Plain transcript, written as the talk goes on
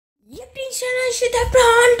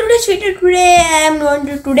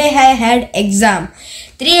Today I had exam,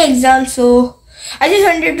 3 exams. So I just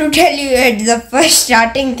wanted to tell you at the first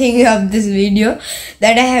starting thing of this video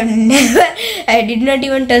that I did not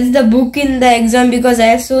even touch the book in the exam because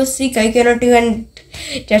I was so sick. I cannot even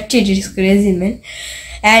touch it. It's crazy, man.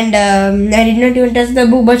 And I did not even touch the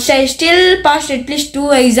book, but I still passed at least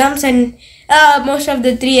 2 exams, and most of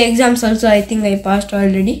the 3 exams also I think I passed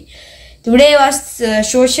already. Today was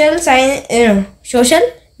social science, social,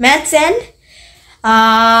 maths and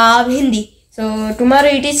Hindi. So tomorrow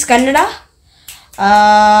it is Kannada.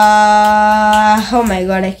 Oh my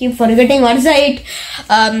god, I keep forgetting what's it.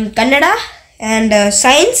 Kannada and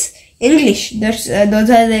science, English. Those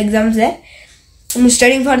are the exams there. I'm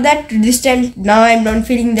studying for that this time. Now I'm not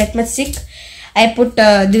feeling that much sick. I put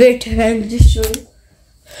wait, I'll just show you.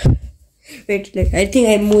 Wait, I think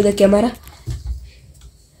I move the camera.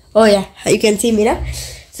 Oh yeah, you can see me now.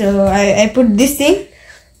 So I put this thing.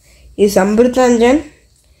 It's Amrutanjan,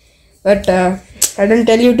 but I don't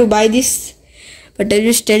tell you to buy this, but I'm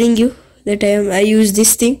just telling you that I use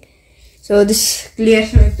this thing. So this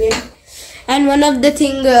clears my pain. And one of the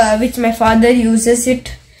thing which my father uses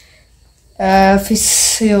it,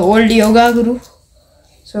 his old yoga guru.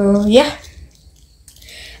 So yeah,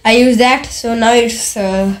 I use that. So now it's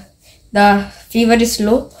the fever is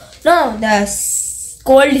low. No, the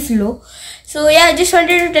cold is low. So yeah, I just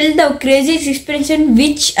wanted to tell the craziest experience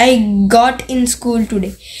which I got in school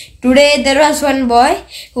today. Today there was one boy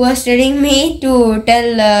who was telling me to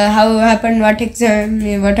tell how happened, what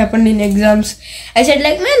happened in exams. I said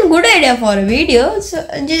like, man, good idea for a video. So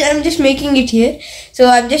I'm just making it here. So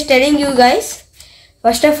I'm just telling you guys.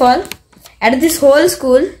 First of all, at this whole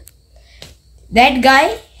school, that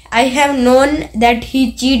guy, I have known that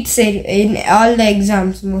he cheats in all the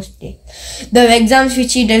exams mostly. The exams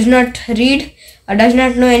which he does not read or does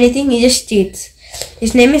not know anything, he just cheats.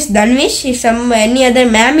 His name is Dhanvish. If any other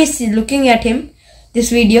ma'am is looking at him, this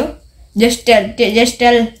video, just tell.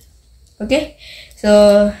 Okay.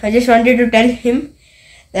 So I just wanted to tell him,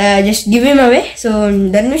 just give him away. So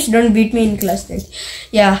Dhanvish, don't beat me in class then.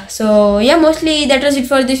 Yeah. So yeah, mostly that was it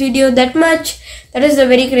for this video. That is a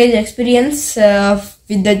very crazy experience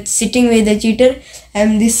with the sitting with the cheater.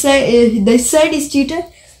 And this side is cheater.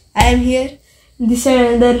 I am here. This side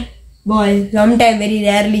another boy. Sometimes very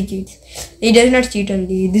rarely cheats. He does not cheat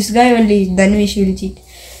only. This guy only, Dhanvish will cheat.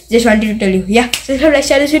 Just wanted to tell you. Yeah. Subscribe, like,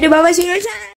 share this video. Bye bye. See you next time.